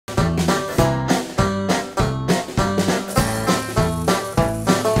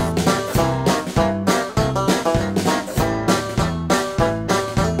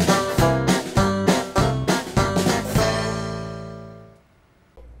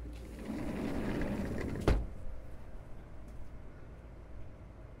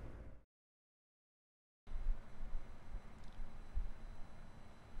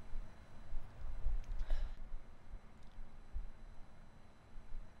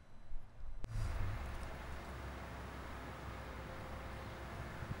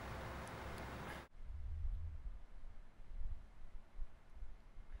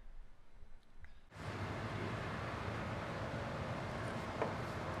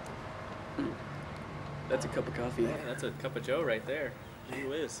That's a cup of coffee. Man, that's a cup of Joe right there. Gee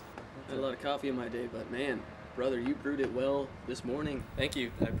whiz. Had a lot of coffee in my day, but man, brother, you brewed it well this morning. Thank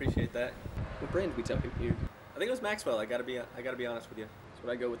you. I appreciate that. What brand did we talking here? I think it was Maxwell. I gotta be honest with you. That's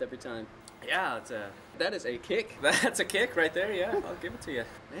what I go with every time. Yeah, it's a. That is a kick. That's a kick right there. Yeah, I'll give it to you.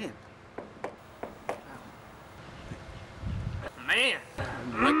 Man. Man. Oh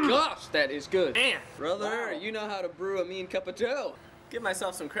my gosh, that is good. Man. Brother, Wow. you know how to brew a mean cup of Joe. Give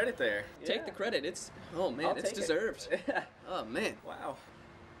myself some credit there. Take the credit. It's, oh man, I'll it's take it. deserved. Oh man. Wow.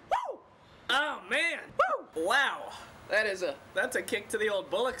 Woo! Oh man. Woo! Wow. That's a kick to the old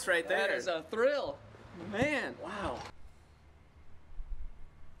bullocks right there. That is a thrill. Man. Wow.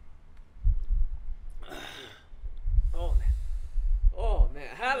 Oh man. Oh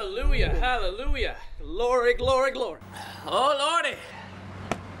man. Hallelujah. Hallelujah. Glory, glory, glory. Oh Lordy.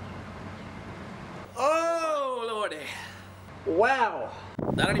 Oh Lordy. Wow.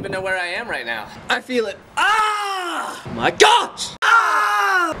 I don't even know where I am right now. I feel it. Ah! My gosh!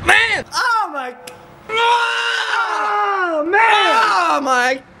 Ah! Man! Oh my. Oh man! Oh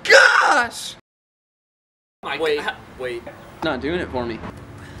my gosh! My Wait, God. wait. Not doing it for me.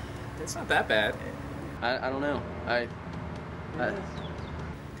 It's not that bad. I don't know.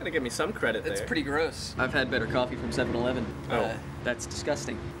 Gotta give me some credit there. It's pretty gross. I've had better coffee from 7-Eleven. Oh. That's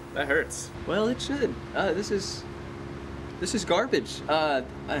disgusting. That hurts. Well, it should. This is garbage.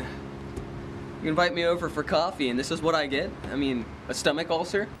 You invite me over for coffee, and this is what I get? I mean, a stomach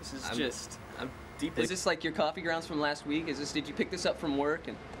ulcer? This is I'm deeply. Is this like your coffee grounds from last week? Did you pick this up from work?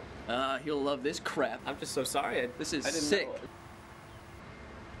 And he'll love this crap. I'm just so sorry. This is I didn't sick. know.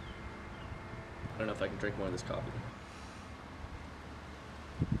 I don't know if I can drink more of this coffee.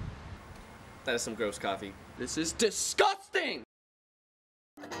 That is some gross coffee. This is disgusting!